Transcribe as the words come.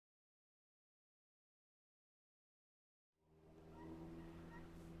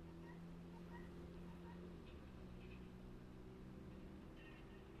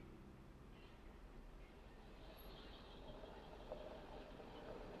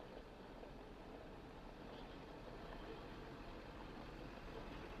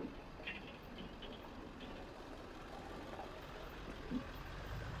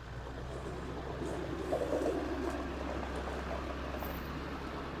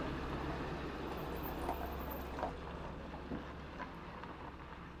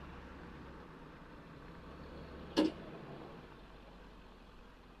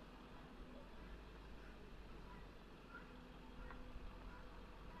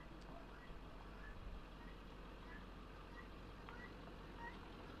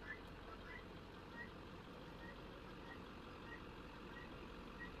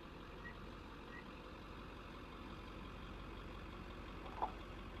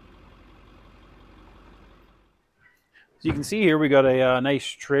As you can see here, we got a nice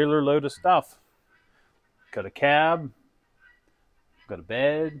trailer load of stuff. Got a cab, got a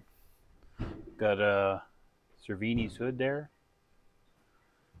bed, got a Cervini's hood there.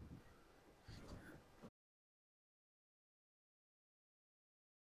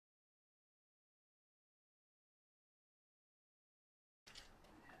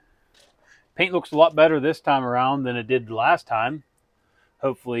 Paint looks a lot better this time around than it did last time.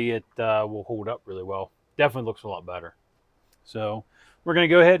 Hopefully it will hold up really well. Definitely looks a lot better. So we're going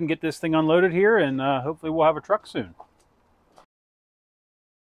to go ahead and get this thing unloaded here, and hopefully we'll have a truck soon.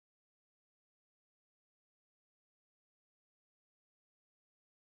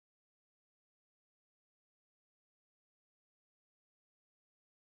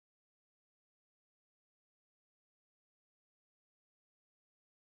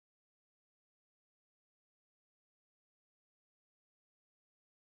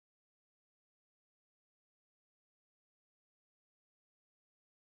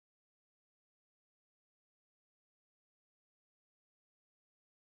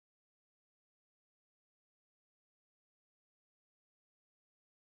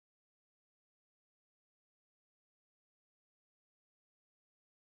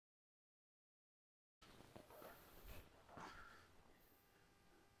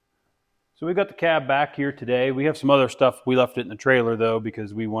 So we got the cab back here today. We have some other stuff. We left it in the trailer though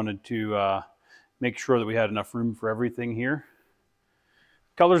because we wanted to make sure that we had enough room for everything here.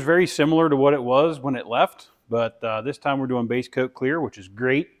 Color's very similar to what it was when it left, but this time we're doing base coat clear, which is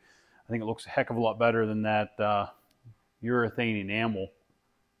great. I think it looks a heck of a lot better than that urethane enamel.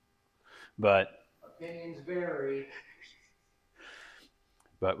 But opinions vary.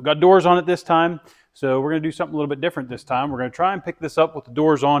 But we got doors on it this time. So we're going to do something a little bit different this time. We're going to try and pick this up with the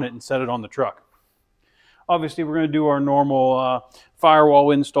doors on it and set it on the truck. Obviously, we're going to do our normal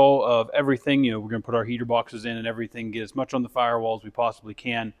firewall install of everything. You know, we're going to put our heater boxes in and everything, get as much on the firewall as we possibly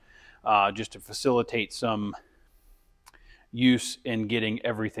can, just to facilitate some use in getting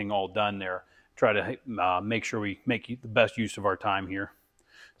everything all done there. Try to make sure we make the best use of our time here.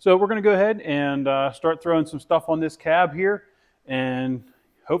 So we're going to go ahead and start throwing some stuff on this cab here and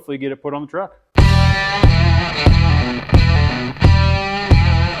hopefully get it put on the truck.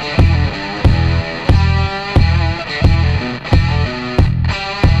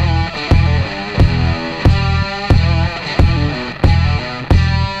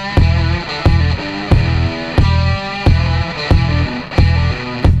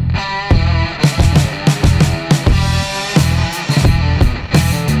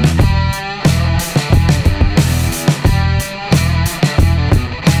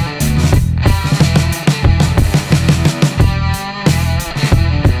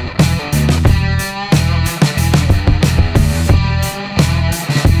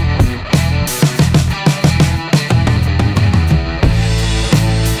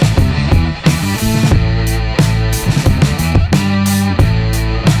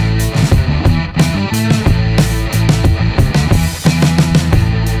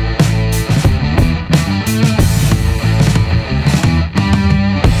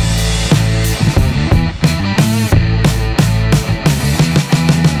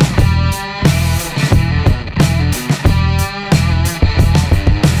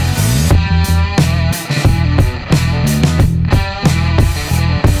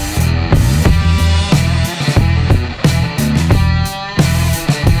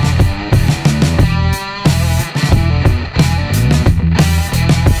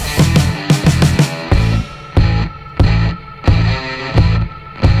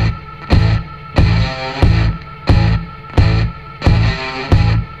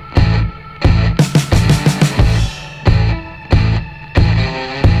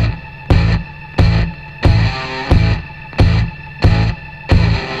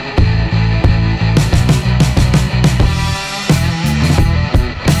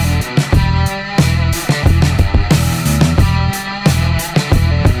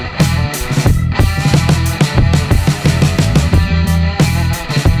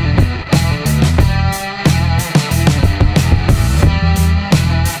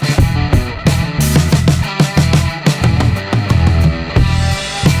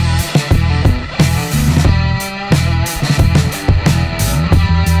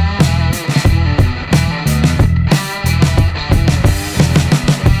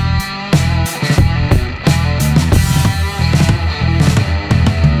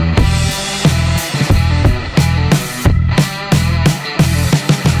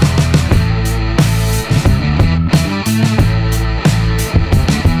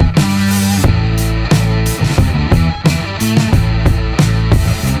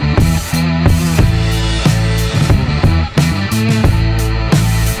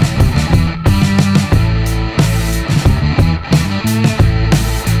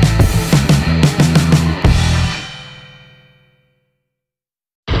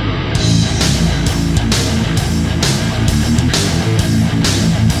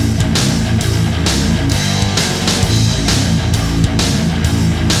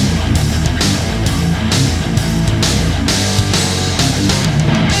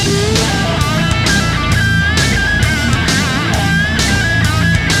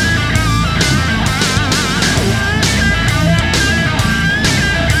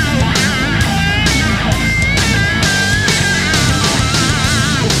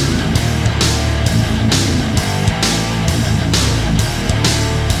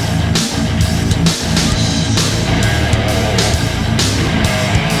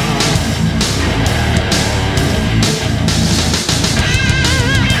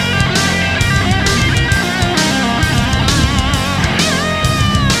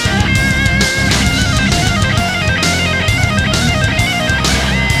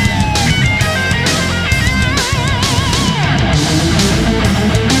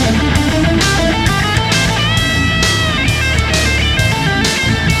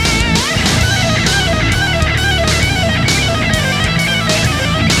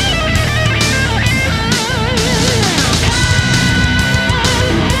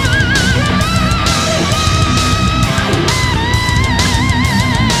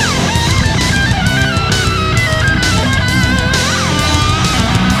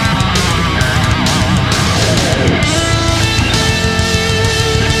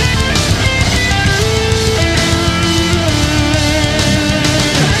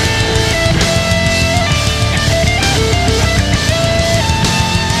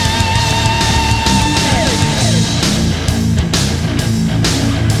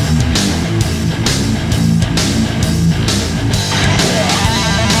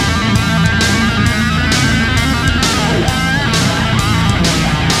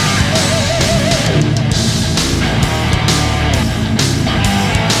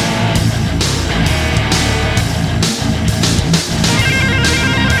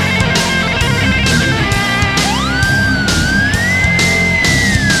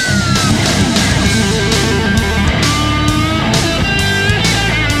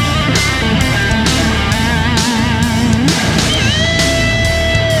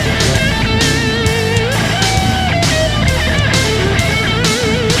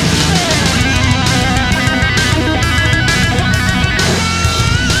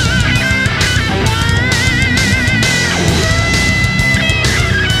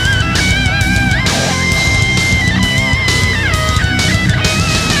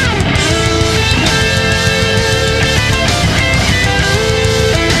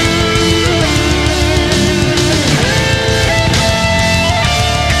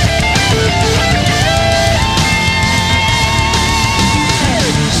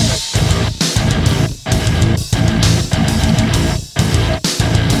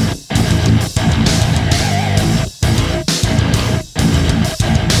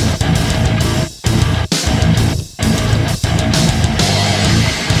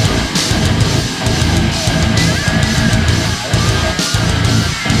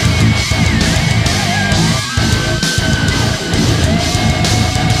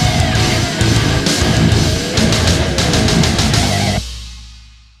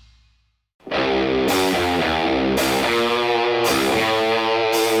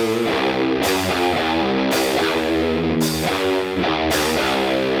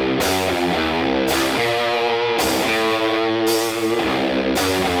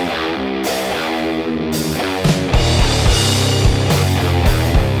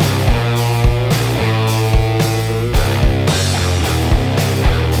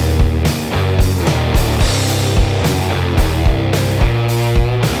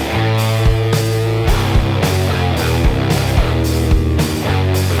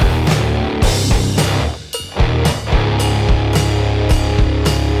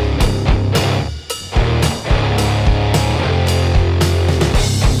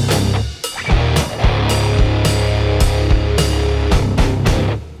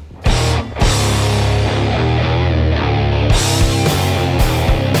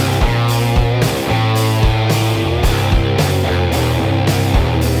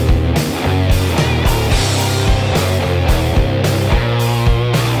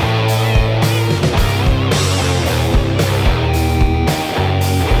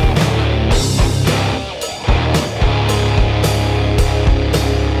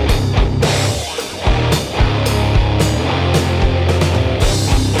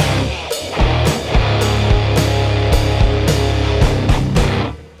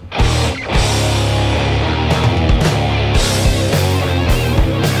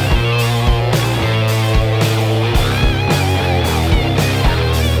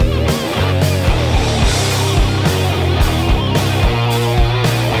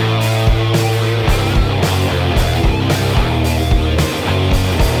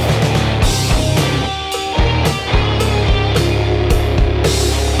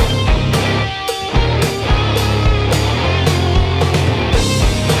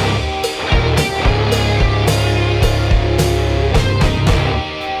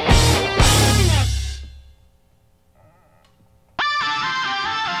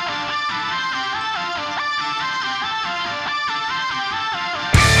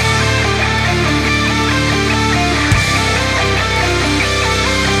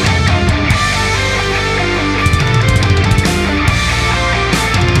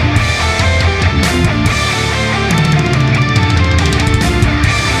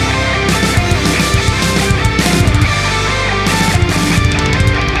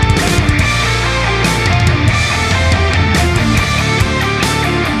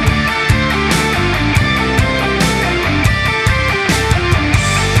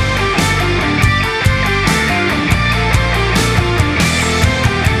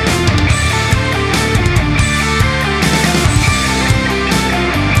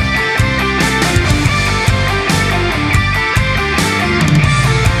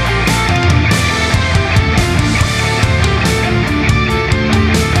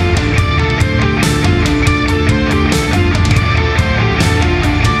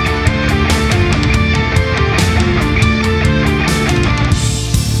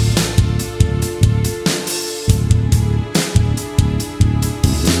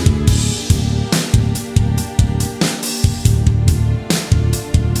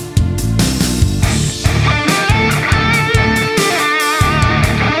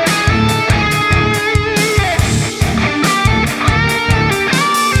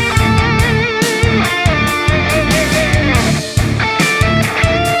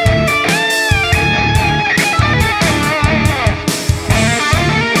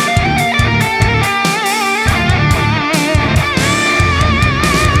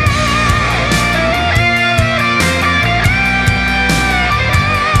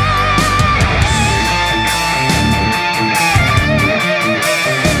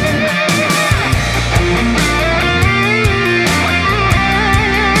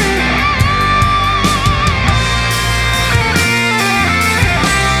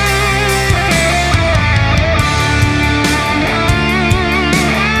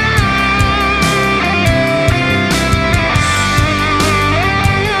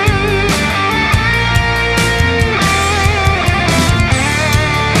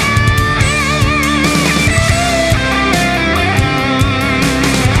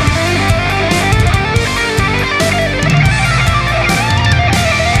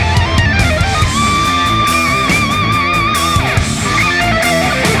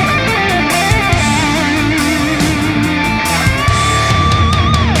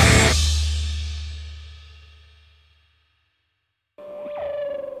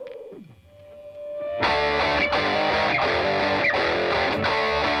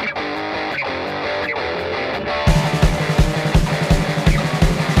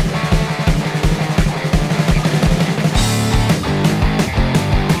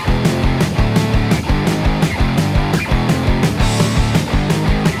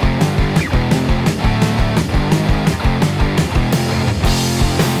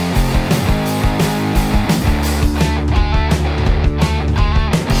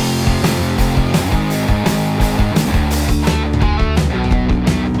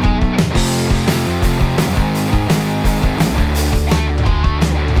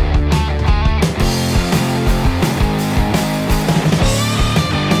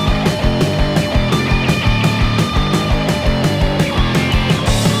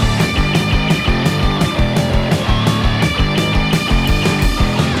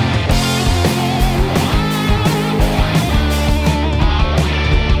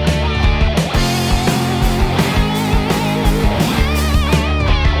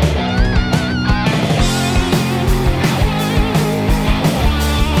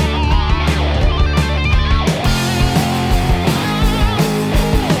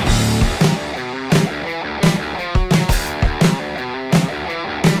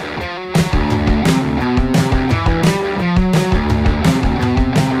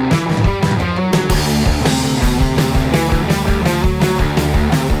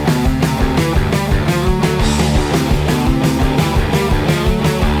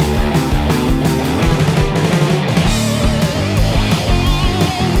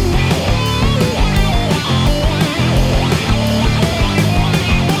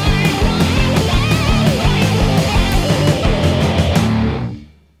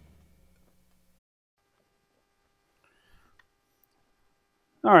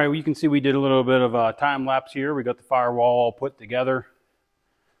 All right, well, you can see we did a little bit of a time lapse here. We got the firewall all put together.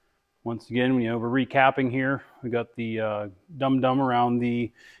 Once again, we're recapping here. We got the dum-dum around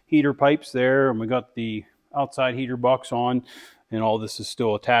the heater pipes there, and we got the outside heater box on, and all this is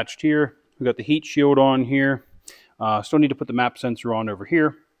still attached here. We got the heat shield on here. Still need to put the map sensor on over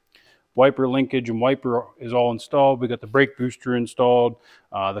here. Wiper linkage and wiper is all installed. We got the brake booster installed,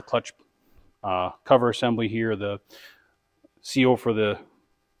 the clutch cover assembly here, the seal for the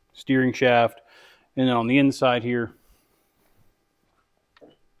steering shaft, and then on the inside here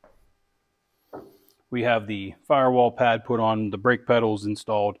we have the firewall pad put on, the brake pedals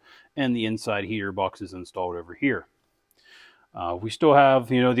installed, and the inside heater boxes installed over here. We still have,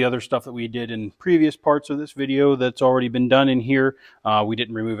 the other stuff that we did in previous parts of this video that's already been done in here. We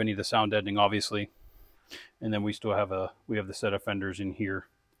didn't remove any of the sound deadening, obviously. And then we still have the set of fenders in here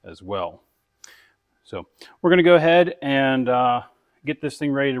as well. So we're going to go ahead and get this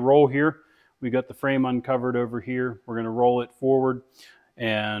thing ready to roll here. We got the frame uncovered over here. We're going to roll it forward,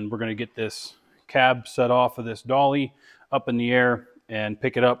 and we're going to get this cab set off of this dolly up in the air and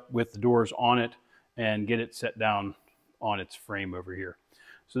pick it up with the doors on it and get it set down on its frame over here.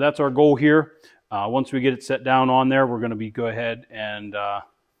 So that's our goal here. Once we get it set down on there, we're going to go ahead and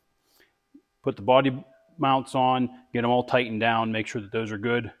put the body mounts on, get them all tightened down, make sure that those are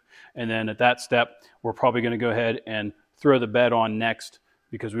good. And then at that step, we're probably going to go ahead and throw the bed on next,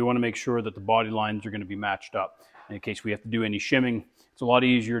 because we want to make sure that the body lines are going to be matched up. In case we have to do any shimming, it's a lot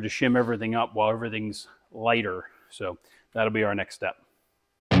easier to shim everything up while everything's lighter. So that'll be our next step.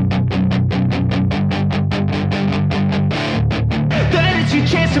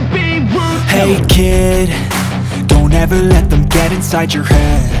 Hey kid, don't ever let them get inside your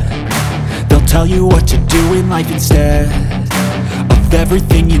head. They'll tell you what to do in life instead of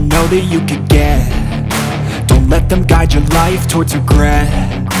everything you know that you could get. Don't let them guide your life towards regret.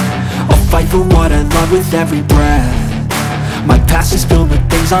 I'll fight for what I love with every breath. My past is filled with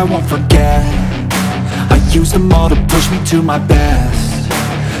things I won't forget. I use them all to push me to my best.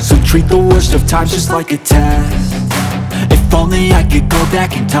 So treat the worst of times just like a test. If only I could go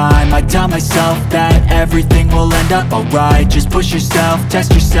back in time, I'd tell myself that everything will end up alright. Just push yourself,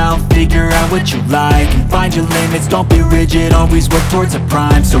 test yourself, figure out what you like, and find your limits, don't be rigid, always work towards a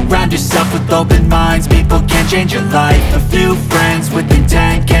prime. Surround yourself with open minds, people can change your life. A few friends with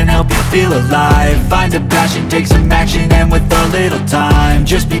intent can help you feel alive. Find a passion, take some action, and with a little time,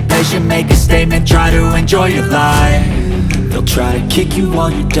 just be patient, make a statement, try to enjoy your life. They'll try to kick you while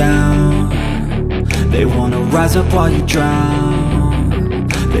you're down. They wanna rise up while you drown.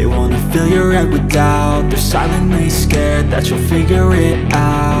 They wanna fill your head with doubt. They're silently scared that you'll figure it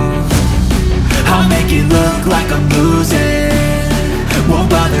out. I'll make it look like I'm losing, won't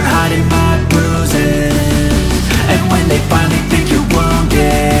bother hiding my bruises. And when they finally think you're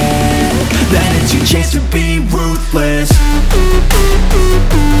wounded, then it's your chance to be ruthless.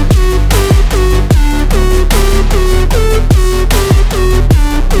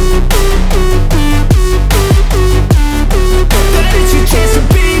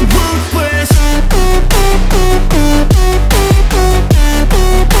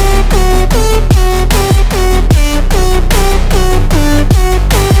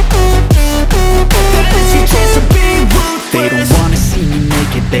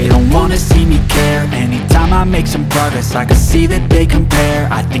 I can see that they compare.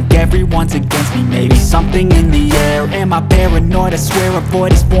 I think everyone's against me, maybe something in the air. Am I paranoid? I swear a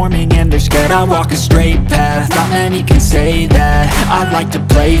void is forming and they're scared I walk a straight path. Not many can say that. I like to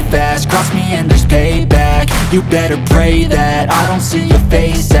play fast, cross me and there's payback. You better pray that I don't see your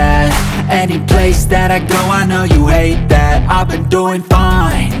face at any place that I go. I know you hate that. I've been doing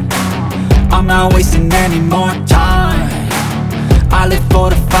fine, I'm not wasting any more time. I live for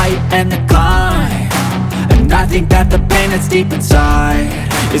the fight and the climb, and I think that the pain that's deep inside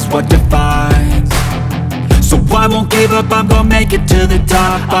is what defines. So I won't give up, I'm gonna make it to the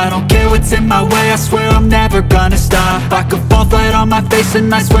top. I don't care what's in my way, I swear I'm never gonna stop. I could fall flat on my face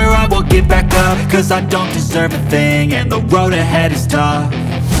and I swear I will get back up, cause I don't deserve a thing and the road ahead is tough.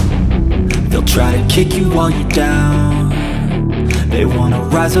 They'll try to kick you while you're down. They wanna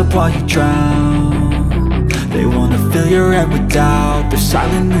rise up while you drown. They wanna fill your head with doubt. They're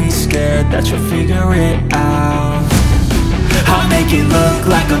silently scared that you'll figure it out. I'll make it look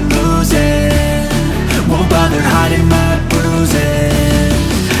like I'm losing, won't bother hiding my bruises.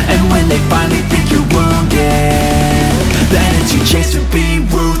 And when they finally think you're wounded, then it's your chance to be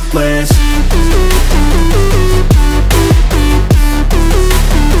ruthless.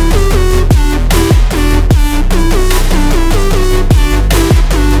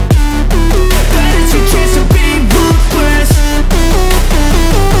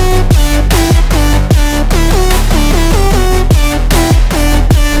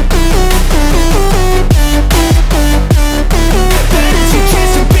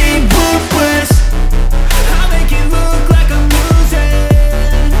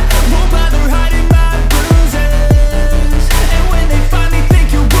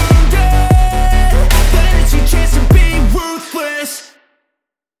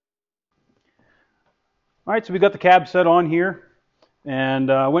 All right, so we got the cab set on here, and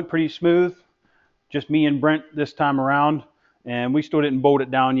went pretty smooth. Just me and Brent this time around, and we still didn't bolt it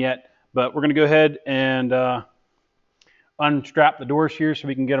down yet. But we're going to go ahead and unstrap the doors here so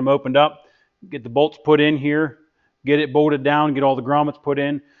we can get them opened up, get the bolts put in here, get it bolted down, get all the grommets put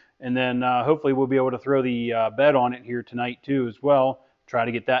in, and then hopefully we'll be able to throw the bed on it here tonight too as well. Try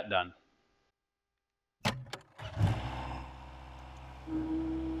to get that done.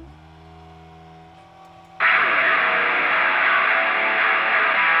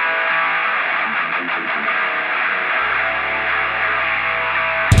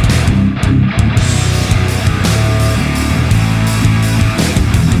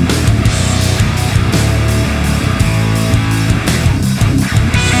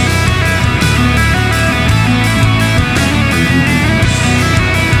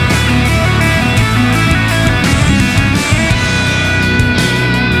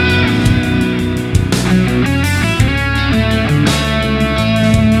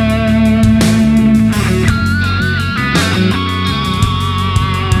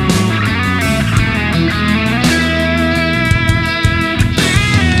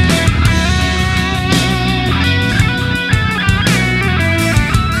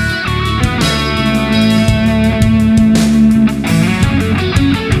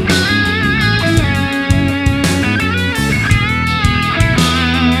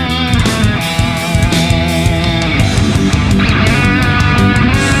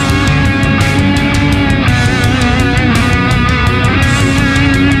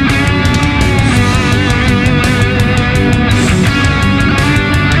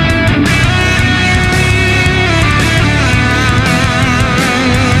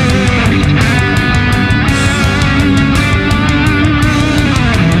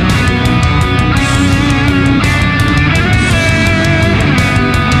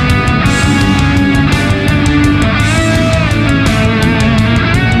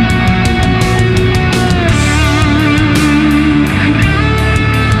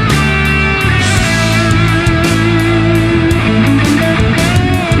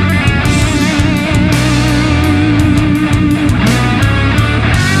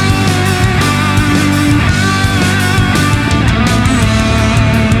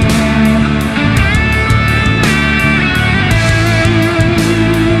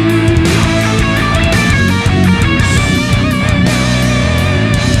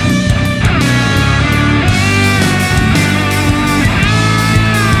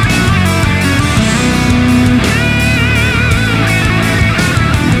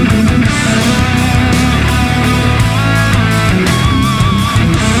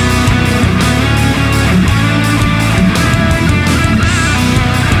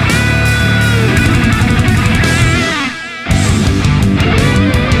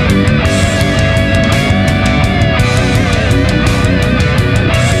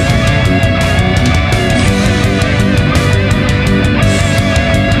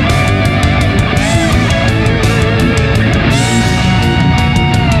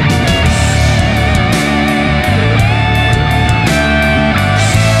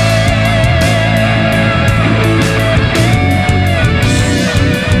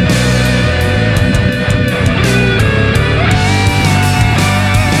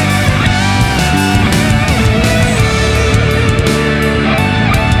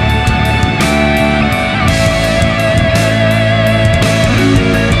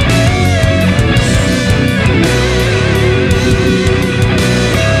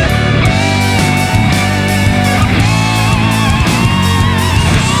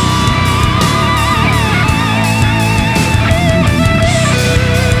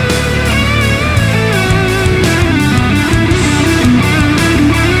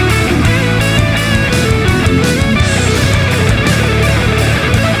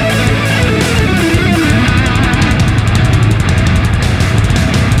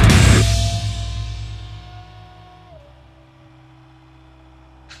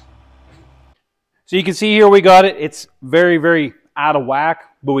 So you can see here we got it. It's very, very out of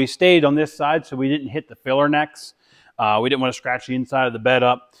whack, but we stayed on this side so we didn't hit the filler necks. We didn't want to scratch the inside of the bed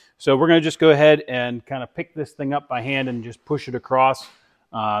up. So we're going to just go ahead and kind of pick this thing up by hand and just push it across.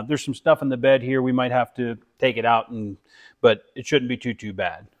 There's some stuff in the bed here. We might have to take it out, but it shouldn't be too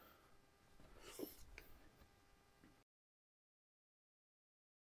bad.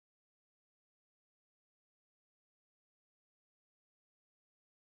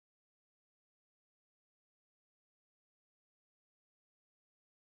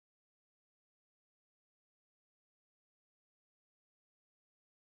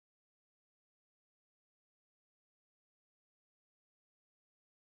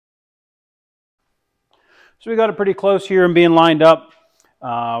 So we got it pretty close here and being lined up.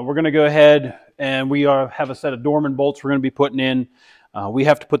 We're going to go ahead and we have a set of Dorman bolts we're going to be putting in. We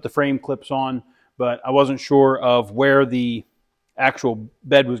have to put the frame clips on, but I wasn't sure of where the actual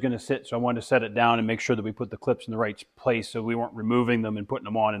bed was going to sit, so I wanted to set it down and make sure that we put the clips in the right place so we weren't removing them and putting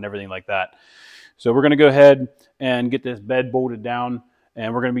them on and everything like that. So we're going to go ahead and get this bed bolted down,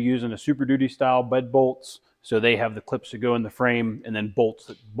 and we're going to be using a Super-Duty style bed bolts. So they have the clips that go in the frame and then bolts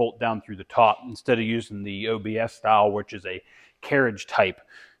that bolt down through the top instead of using the OBS style, which is a carriage type.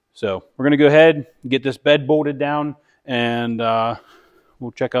 So we're going to go ahead and get this bed bolted down, and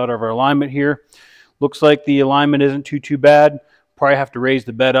we'll check out our alignment here. Looks like the alignment isn't too bad. Probably have to raise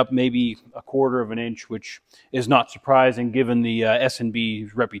the bed up maybe 1/4 of an inch, which is not surprising given the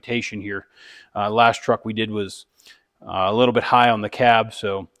S&B's reputation here. Last truck we did was a little bit high on the cab,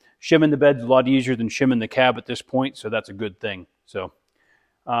 so shimming the bed's a lot easier than shimming the cab at this point, so that's a good thing. So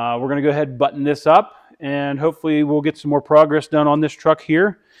we're going to go ahead and button this up, and hopefully we'll get some more progress done on this truck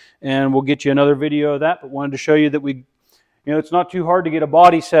here, and we'll get you another video of that. But wanted to show you that it's not too hard to get a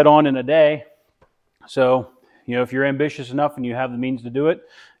body set on in a day. So, if you're ambitious enough and you have the means to do it,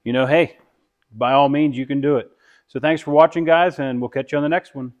 hey, by all means, you can do it. So thanks for watching, guys, and we'll catch you on the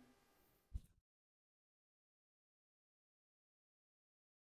next one.